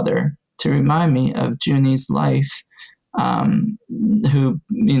well water to remind me of Junie's life, who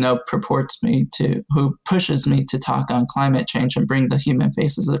pushes me to talk on climate change and bring the human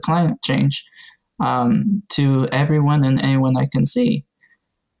faces of climate change to everyone and anyone I can see.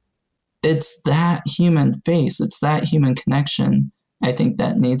 It's that human face, it's that human connection, I think,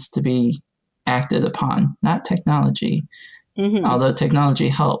 that needs to be acted upon, not technology. Although technology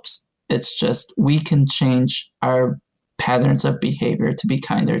helps, it's just we can change our patterns of behavior to be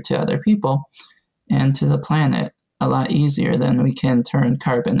kinder to other people. and to the planet a lot easier than we can turn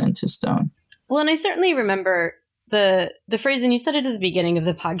carbon into stone. Well, and I certainly remember the phrase, and you said it at the beginning of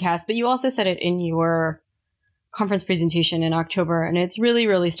the podcast, but you also said it in your conference presentation in October, and it's really,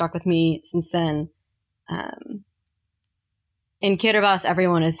 really stuck with me since then. In Kiribati,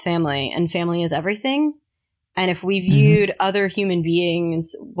 everyone is family, and family is everything. And if we viewed other human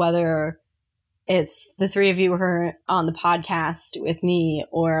beings, whether it's the three of you who are on the podcast with me,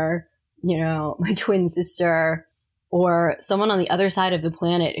 or, you know, my twin sister, or someone on the other side of the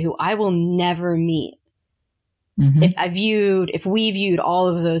planet who I will never meet, if we viewed all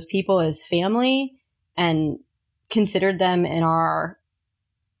of those people as family and considered them in our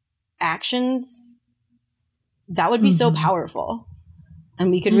actions, that would be so powerful, and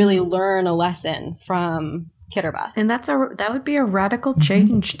we could really learn a lesson from Kiribati. And that would be a radical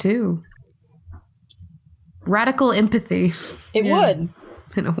change too. Radical empathy. It would,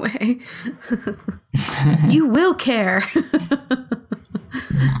 in a way. You will care.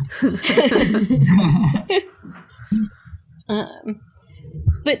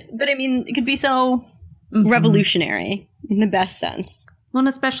 but I mean, it could be so revolutionary in the best sense. Well, and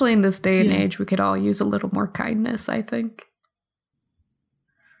especially in this day and age, we could all use a little more kindness, I think.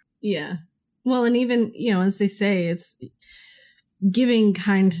 Yeah. Well, and even, you know, as they say, it's giving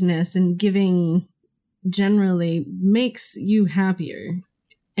kindness and giving generally makes you happier.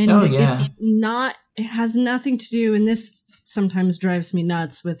 And it has nothing to do, and this sometimes drives me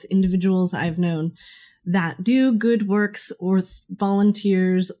nuts with individuals I've known that do good works or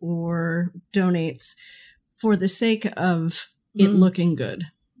volunteers or donates for the sake of it looking good.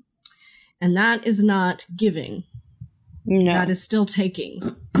 And that is not giving. No. That is still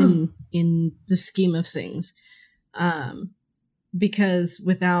taking in the scheme of things. Because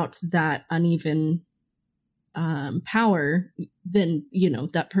without that uneven power, then, you know,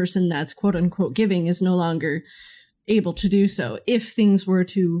 that person that's quote unquote giving is no longer able to do so. If things were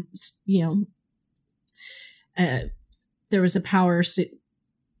to, you know, there was a power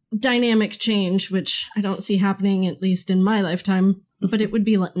dynamic change, which I don't see happening, at least in my lifetime, but it would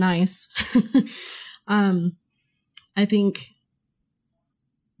be nice. I think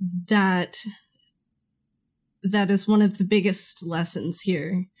that is one of the biggest lessons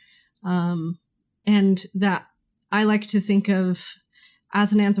here. And that I like to think of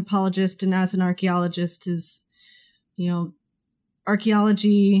as an anthropologist and as an archaeologist is, you know,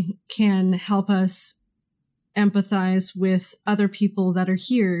 archaeology can help us empathize with other people that are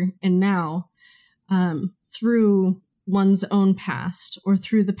here and now through one's own past or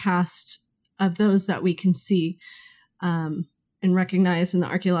through the past of those that we can see and recognize in the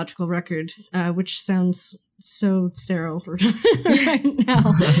archaeological record, which sounds so sterile right now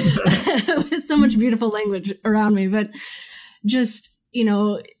with so much beautiful language around me. But just, you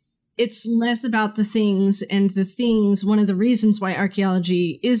know, it's less about the things, and the things, one of the reasons why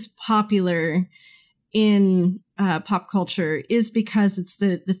archaeology is popular in pop culture is because it's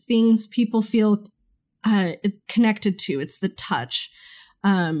the things people feel connected to. It's the touch.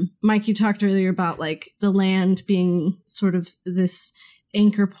 Mike, you talked earlier about like the land being sort of this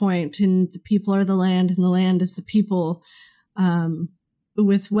anchor point, and the people are the land and the land is the people.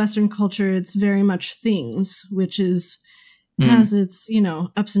 With Western culture, it's very much things, which is has its, you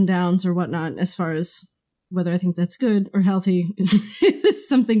know, ups and downs or whatnot. As far as whether I think that's good or healthy is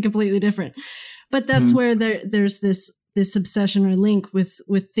something completely different. But that's where there's this obsession or link with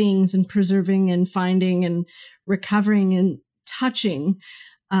things and preserving and finding and recovering and touching.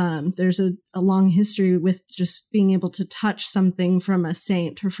 There's a long history with just being able to touch something from a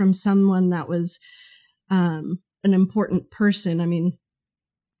saint or from someone that was an important person. I mean,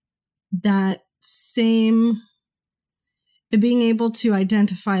 that same being able to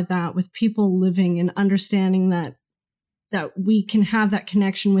identify that with people living and understanding that we can have that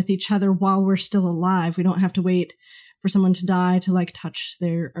connection with each other while we're still alive. We don't have to wait for someone to die to like touch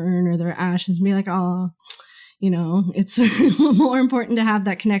their urn or their ashes and be like, oh, you know, it's more important to have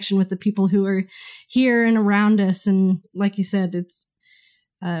that connection with the people who are here and around us. And like you said, it's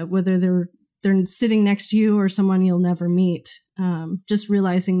whether they're sitting next to you or someone you'll never meet. Just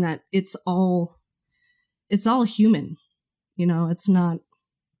realizing that it's all human. You know, it's not.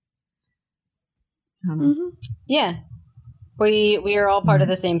 I don't know. Yeah, we are all part of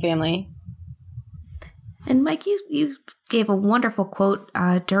the same family. And Mike, you gave a wonderful quote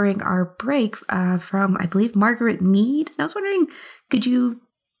during our break from, I believe, Margaret Mead. I was wondering, could you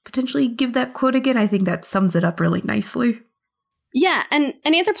potentially give that quote again? I think that sums it up really nicely. Yeah, and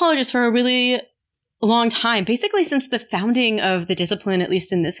anthropologists for a really long time, basically since the founding of the discipline, at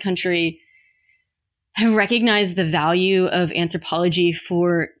least in this country, have recognized the value of anthropology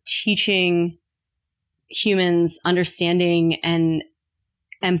for teaching humans understanding and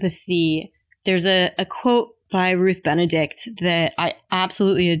empathy. There's a quote by Ruth Benedict that I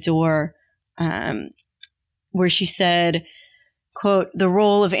absolutely adore, where she said, quote, "The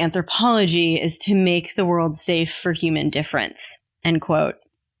role of anthropology is to make the world safe for human difference," end quote.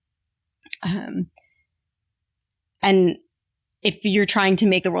 And if you're trying to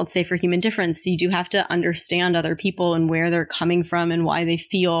make the world safe for human difference, you do have to understand other people and where they're coming from and why they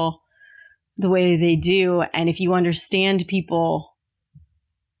feel the way they do. And if you understand people,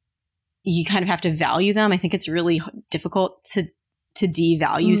 you kind of have to value them. I think it's really difficult to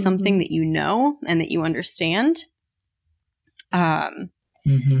devalue something that you know and that you understand. And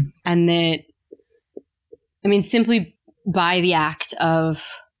that, I mean, simply by the act of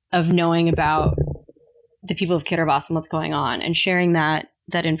knowing about the people of Kiribati and what's going on and sharing that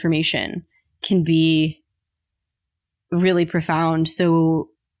information can be really profound. So,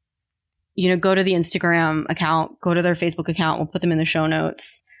 you know, go to the Instagram account, go to their Facebook account. We'll put them in the show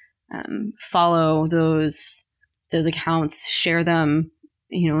notes. Follow those accounts, share them,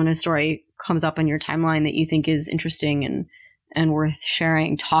 you know, when a story comes up on your timeline that you think is interesting and worth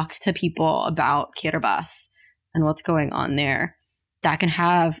sharing. Talk to people about Kiribati and what's going on there. That can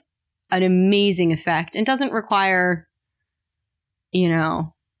have an amazing effect and doesn't require, you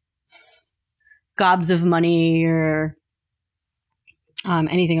know, gobs of money or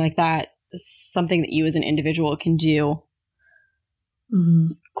anything like that. It's something that you as an individual can do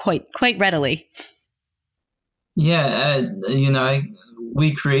quite readily. Yeah, you know,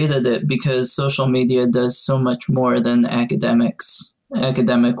 we created it because social media does so much more than academic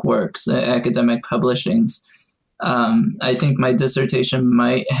works, academic publishings. I think my dissertation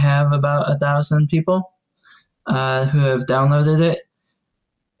might have about 1,000 people who have downloaded it.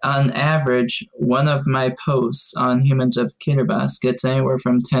 On average, one of my posts on Humans of Kiribati gets anywhere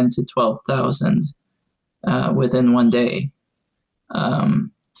from 10 to 12,000 within one day.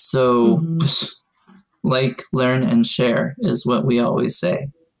 So like, learn, and share is what we always say.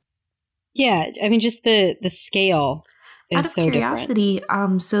 Yeah, I mean, just the scale is Out of so curiosity,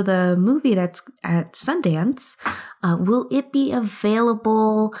 different. So the movie that's at Sundance, will it be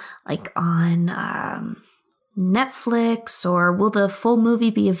available like on Netflix, or will the full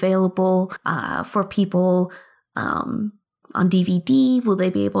movie be available for people on DVD? Will they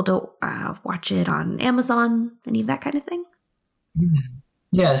be able to watch it on Amazon? Any of that kind of thing?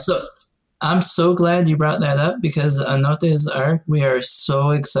 Yeah, so I'm so glad you brought that up because Anote's Arc, we are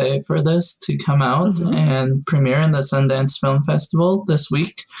so excited for this to come out and premiere in the Sundance Film Festival this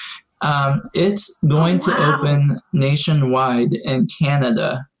week. It's going to open nationwide in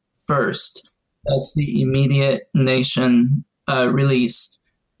Canada first. That's the immediate nation release.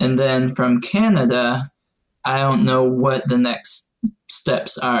 And then from Canada, I don't know what the next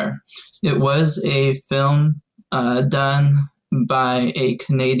steps are. It was a film done by a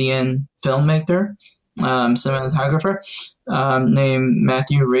Canadian filmmaker, cinematographer, named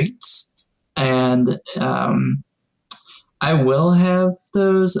Matthew Rates. And I will have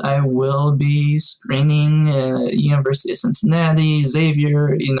those. I will be screening University of Cincinnati,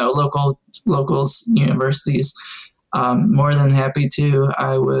 Xavier, you know, local universities. More than happy to.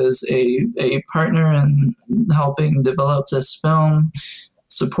 I was a partner in helping develop this film,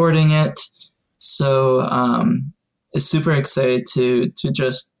 supporting it. So super excited to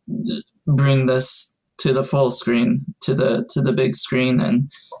just bring this to the full screen, to the big screen,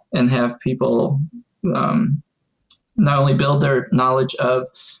 and have people not only build their knowledge of,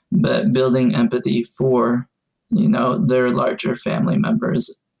 but building empathy for, you know, their larger family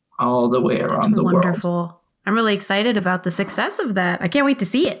members all the way around the world. Wonderful. I'm really excited about the success of that. I can't wait to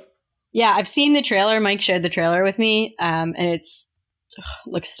see it. Yeah, I've seen the trailer. Mike shared the trailer with me, and it's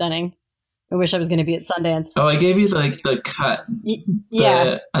looks stunning. I wish I was going to be at Sundance. Oh, I gave you like the cut,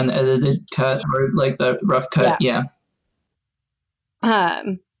 the unedited cut, or like the rough cut. Yeah.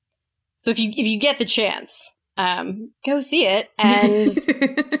 So if you get the chance, go see it and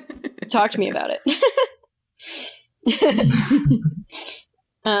talk to me about it.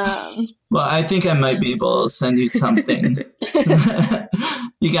 Well, I think I might be able to send you something.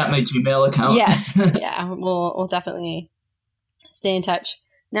 You got my Gmail account. Yes. Yeah. We'll definitely stay in touch.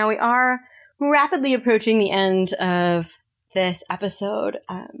 Now we are rapidly approaching the end of this episode.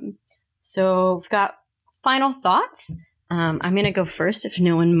 So we've got final thoughts. I'm going to go first if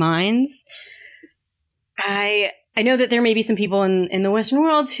no one minds. I know that there may be some people in the Western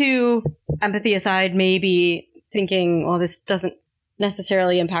world who, empathy aside, may be thinking, well, this doesn't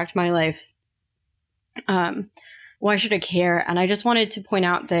necessarily impact my life. Why should I care? And I just wanted to point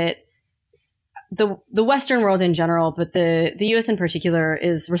out that the Western world in general, but the U.S. in particular,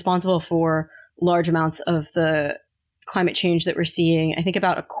 is responsible for large amounts of the climate change that we're seeing. I think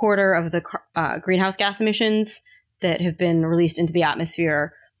about a quarter of the greenhouse gas emissions that have been released into the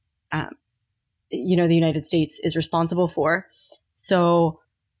atmosphere, the United States is responsible for. So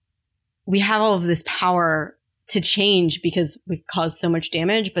we have all of this power to change because we've caused so much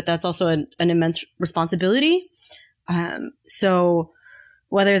damage, but that's also an immense responsibility. So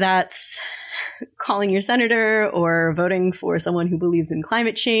whether that's calling your senator or voting for someone who believes in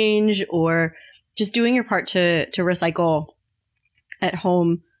climate change or just doing your part to recycle at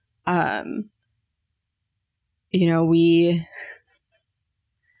home,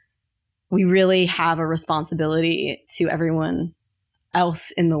 we really have a responsibility to everyone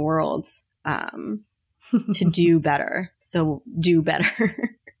else in the world to do better. So do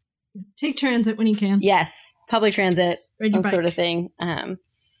better. Take transit when you can. Yes, public transit, that sort of thing.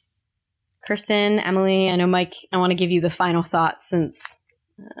 Kirsten, Emily, I know Mike, I want to give you the final thoughts since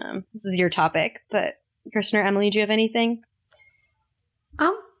this is your topic, but Kirsten or Emily, do you have anything?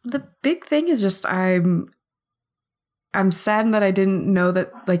 The big thing is just I'm saddened that I didn't know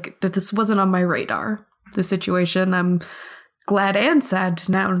that this wasn't on my radar, the situation. I'm glad and sad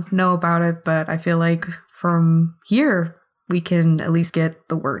to now know about it, but I feel like from here we can at least get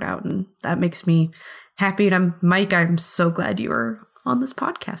the word out, and that makes me happy. And Mike, I'm so glad you were on this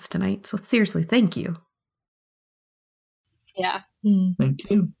podcast tonight. So seriously, thank you. Yeah. Thank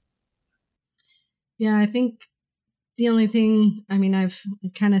you. Yeah, I think the only thing, I've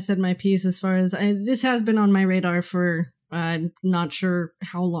kind of said my piece as far as this has been on my radar for not sure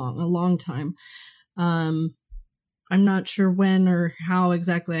how long, a long time. I'm not sure when or how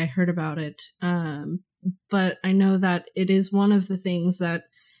exactly I heard about it. But I know that it is one of the things that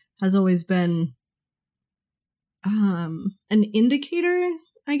has always been an indicator,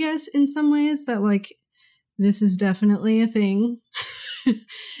 I guess, in some ways that this is definitely a thing.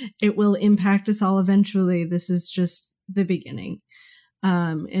 It will impact us all eventually. This is just the beginning.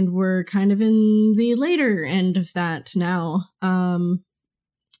 And we're kind of in the later end of that now. And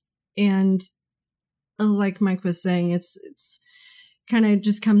like Mike was saying, it's kind of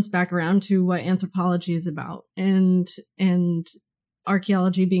just comes back around to what anthropology is about, and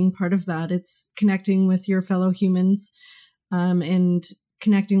archaeology being part of that. It's connecting with your fellow humans, and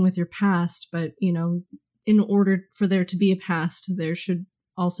connecting with your past. But, in order for there to be a past, there should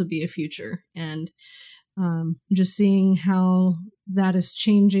also be a future. And just seeing how that is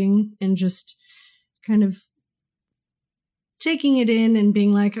changing and just kind of taking it in and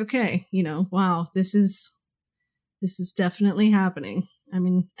being like, okay, wow, this is definitely happening.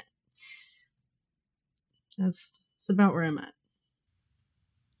 That's about where I'm at.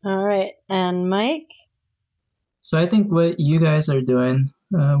 All right. And Mike? So I think what you guys are doing,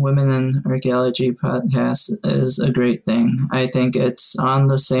 Women in Archaeology podcast, is a great thing. I think it's on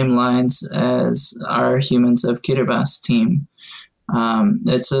the same lines as our Humans of Kiribati team.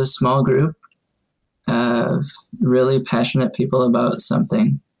 It's a small group of really passionate people about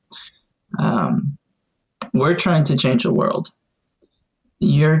something. We're trying to change the world.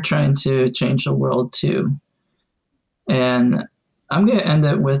 You're trying to change the world too. And I'm going to end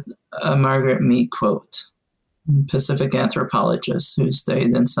it with a Margaret Mead quote, Pacific anthropologist who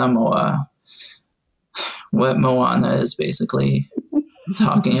studied in Samoa, what Moana is basically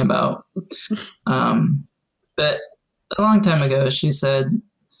talking about. But a long time ago, she said,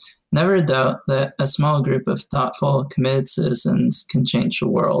 "Never doubt that a small group of thoughtful, committed citizens can change the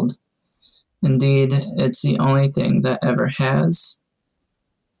world. Indeed, it's the only thing that ever has,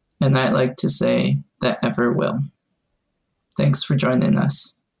 and I'd like to say that ever will." Thanks for joining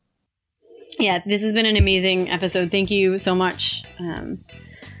us. Yeah, this has been an amazing episode. Thank you so much,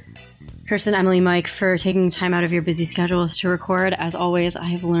 Kirsten, Emily, Mike, for taking time out of your busy schedules to record. As always, I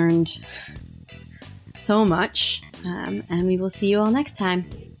have learned so much, and we will see you all next time.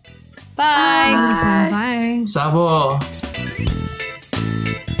 Bye. Bye. Sabo.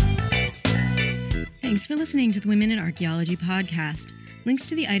 Thanks for listening to the Women in Archaeology podcast. Links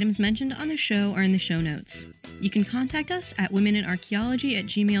to the items mentioned on the show are in the show notes. You can contact us at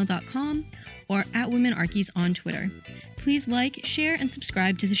womeninarchaeology@gmail.com or at womenarchies on Twitter. Please like, share, and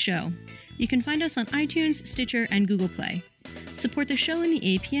subscribe to the show. You can find us on iTunes, Stitcher, and Google Play. Support the show in the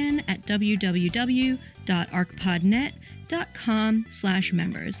APN at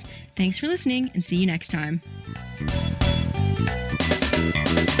www.archpodnet.com/members. Thanks for listening, and see you next time.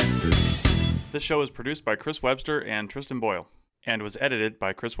 This show is produced by Chris Webster and Tristan Boyle, and was edited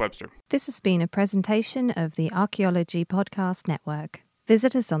by Chris Webster. This has been a presentation of the Archaeology Podcast Network.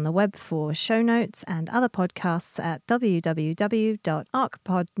 Visit us on the web for show notes and other podcasts at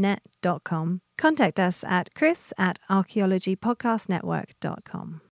www.archpodnet.com. Contact us at chris@archaeologypodcastnetwork.com.